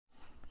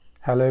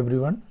Hello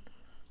everyone.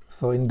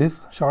 So in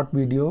this short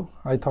video,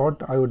 I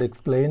thought I would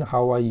explain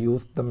how I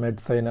use the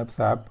Medsynapse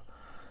app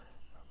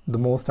the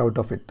most out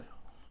of it.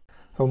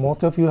 So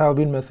most of you have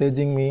been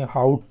messaging me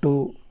how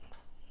to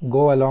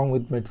go along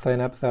with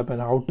Medsynapse app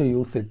and how to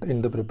use it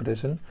in the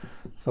preparation.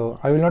 So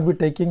I will not be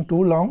taking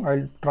too long.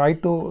 I'll try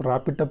to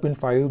wrap it up in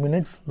 5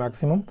 minutes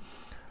maximum.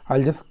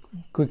 I'll just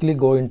quickly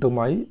go into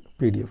my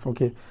PDF.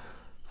 Okay.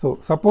 So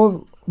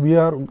suppose we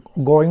are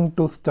going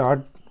to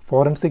start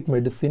forensic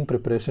medicine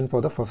preparation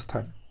for the first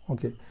time.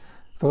 Okay,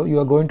 so you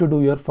are going to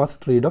do your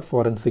first read of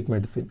forensic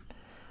medicine.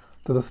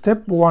 So the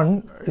step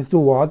 1 is to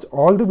watch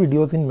all the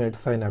videos in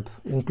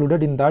Medsynapse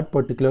included in that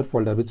particular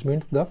folder, which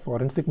means the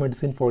forensic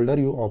medicine folder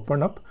you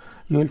open up,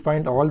 you will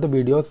find all the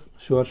videos,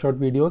 sure shot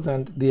videos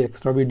and the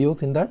extra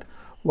videos in that.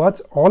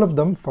 Watch all of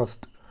them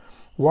first.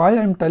 Why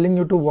I am telling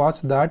you to watch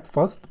that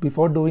first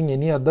before doing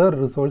any other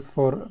resource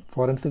for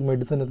forensic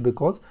medicine is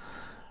because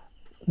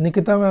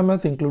Nikita ma'am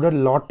has included a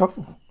lot of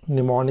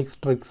mnemonics,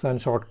 tricks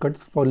and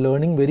shortcuts for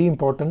learning very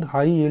important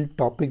high yield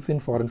topics in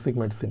forensic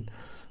medicine.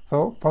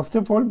 So first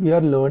of all, we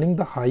are learning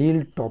the high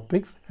yield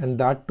topics, and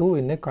that too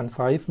in a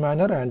concise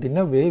manner and in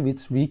a way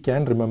which we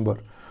can remember.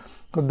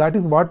 So that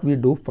is what we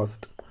do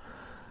first.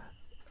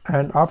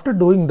 And after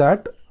doing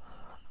that,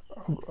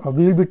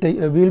 we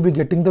will be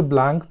getting the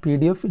blank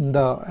PDF in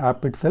the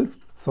app itself.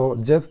 So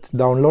just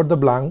download the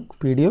blank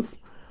PDF.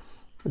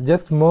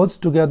 Just merge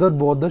together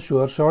both the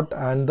sure shot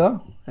and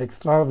the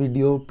extra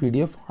video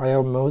PDF. I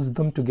have merged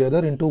them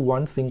together into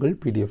one single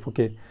PDF.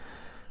 Okay,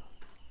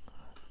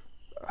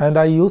 and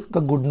I use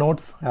the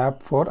GoodNotes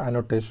app for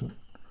annotation.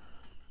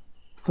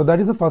 So that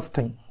is the first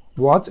thing.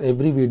 Watch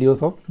every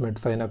videos of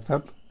Medsynapse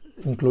app,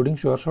 including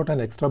sure shot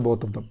and extra,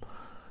 both of them.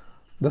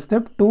 The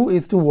step 2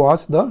 is to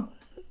watch the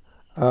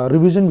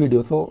revision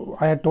video. So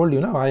I had told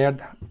you now I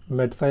had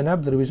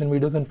Medsynapse revision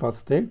videos in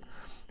first aid.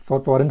 For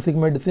forensic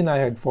medicine, I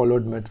had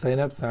followed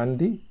Medsynapse and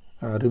the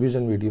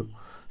revision video.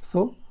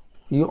 So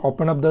you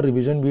open up the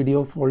revision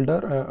video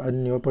folder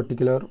in your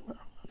particular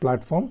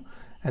platform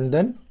and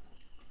then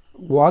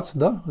watch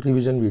the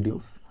revision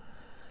videos.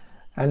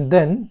 And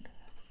then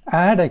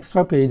add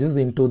extra pages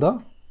into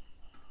the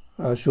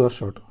sure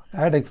shot.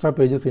 Add extra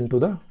pages into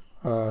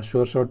the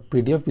sure shot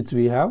PDF which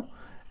we have,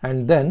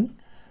 and then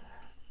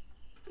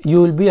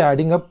you will be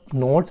adding up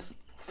notes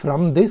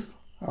from this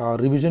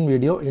revision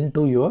video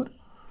into your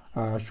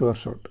sure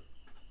shot,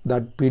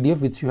 that PDF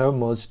which you have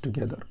merged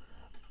together.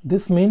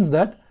 This means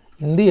that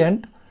in the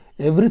end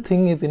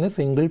everything is in a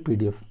single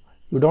PDF.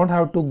 You don't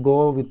have to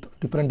go with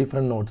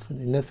different notes.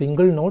 In a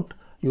single note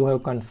you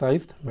have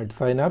concised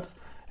Medsynapse,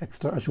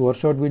 extra sure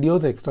shot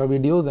videos, extra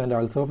videos, and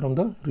also from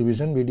the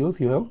revision videos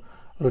you have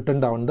written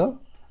down the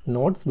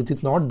notes which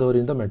is not there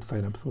in the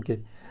Medsynapse. Okay,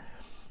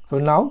 so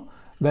now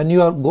when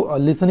you are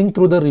listening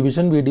through the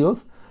revision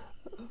videos,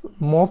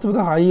 most of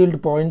the high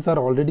yield points are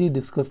already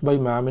discussed by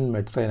ma'am in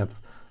Medsynapse.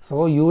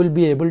 So you will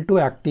be able to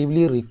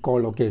actively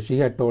recall, okay, she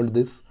had told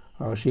this,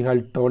 she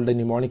had told the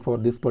mnemonic for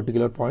this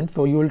particular point.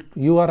 So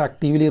you are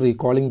actively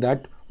recalling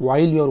that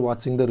while you are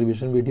watching the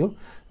revision video,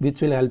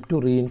 which will help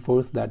to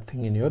reinforce that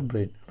thing in your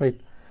brain, right?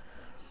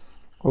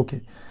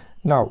 Okay,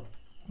 now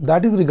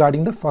that is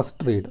regarding the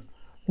first read.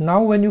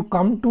 Now when you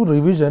come to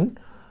revision,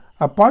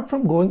 apart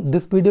from going,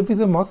 this PDF is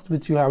a must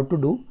which you have to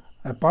do.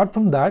 Apart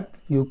from that,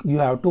 you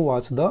have to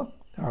watch the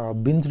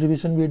binge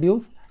revision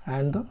videos,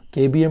 and the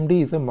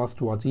KBMD is a must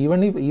watch.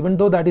 Even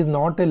though that is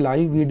not a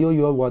live video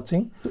you are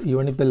watching,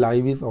 even if the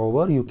live is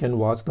over, you can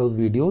watch those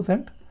videos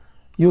and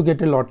you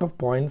get a lot of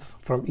points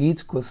from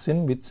each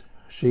question which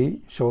she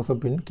shows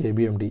up in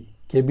KBMD.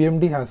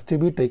 KBMD has to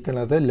be taken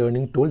as a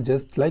learning tool,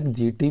 just like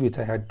GT which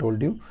I had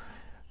told you.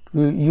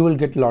 You will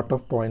get a lot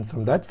of points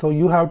from that. So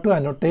you have to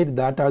annotate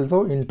that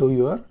also into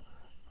your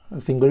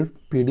single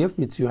PDF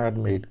which you had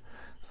made.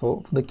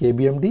 So the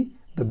KBMD,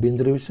 the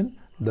binge revision,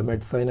 the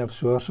Medsynapse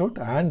sure shot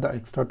and the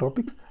extra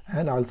topics,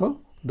 and also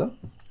the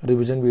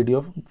revision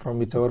video from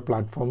whichever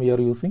platform you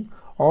are using,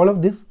 all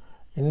of this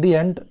in the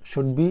end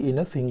should be in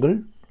a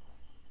single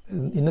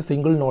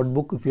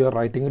notebook if you are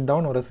writing it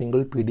down, or a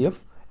single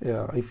PDF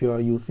if you are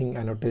using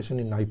annotation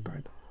in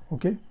iPad.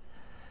 Okay,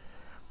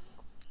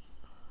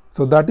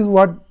 so that is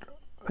what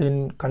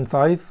in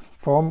concise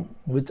form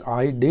which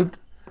I did.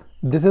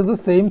 This is the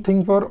same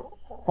thing for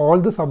all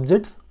the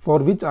subjects for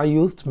which I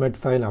used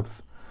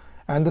Medsynapse.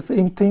 And the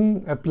same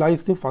thing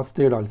applies to first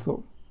aid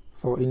also.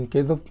 So in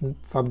case of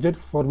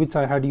subjects for which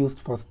I had used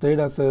first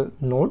aid as a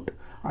note,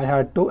 I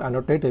had to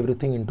annotate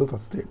everything into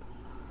first aid.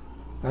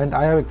 And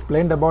I have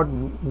explained about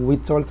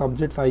which all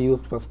subjects I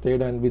used first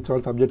aid and which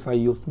all subjects I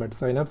used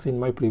Medsynapse in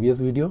my previous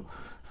video.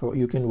 So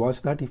you can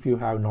watch that if you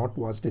have not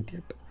watched it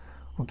yet.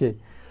 Okay.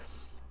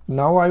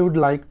 Now I would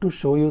like to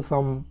show you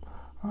some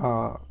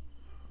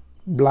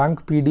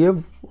blank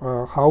PDF,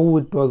 how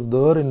it was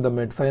there in the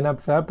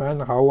Medsynapse app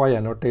and how I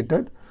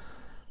annotated.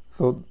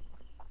 So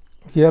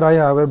here I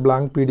have a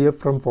blank PDF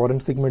from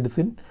forensic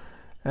medicine,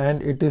 and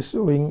it is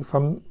showing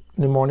some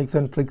mnemonics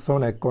and tricks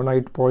on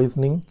aconite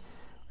poisoning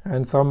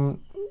and some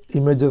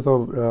images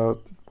of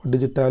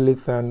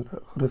digitalis and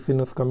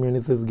ricinus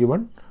communis is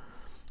given.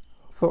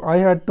 So I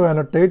had to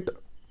annotate.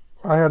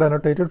 I had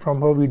annotated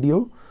from her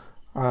video.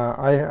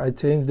 I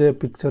changed a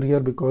picture here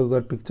because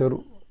that picture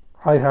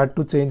I had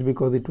to change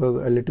because it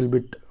was a little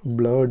bit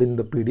blurred in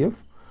the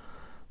PDF.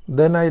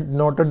 Then I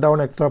noted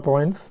down extra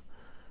points,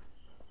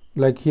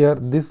 like here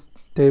this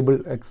table,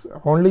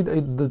 only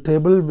the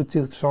table which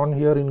is shown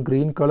here in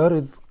green color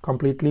is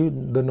completely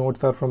the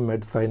notes are from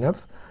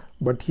Medsynapse,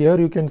 but here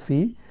you can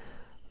see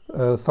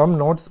some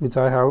notes which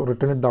I have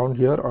written it down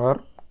here are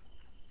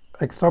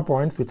extra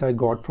points which I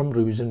got from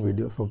revision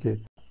videos. Okay,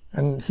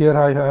 and here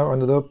I have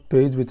another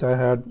page which I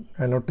had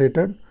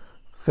annotated,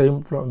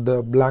 same from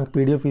the blank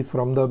PDF is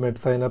from the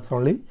Medsynapse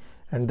only,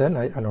 and then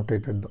I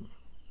annotated them.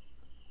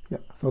 Yeah,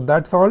 so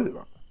that's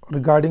all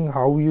regarding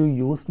how you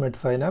use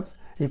Medsynapse.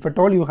 If at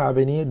all you have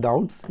any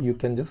doubts, you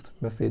can just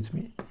message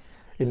me.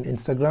 In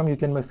Instagram you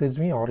can message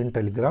me, or in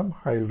Telegram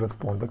I will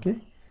respond. Okay,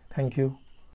 thank you.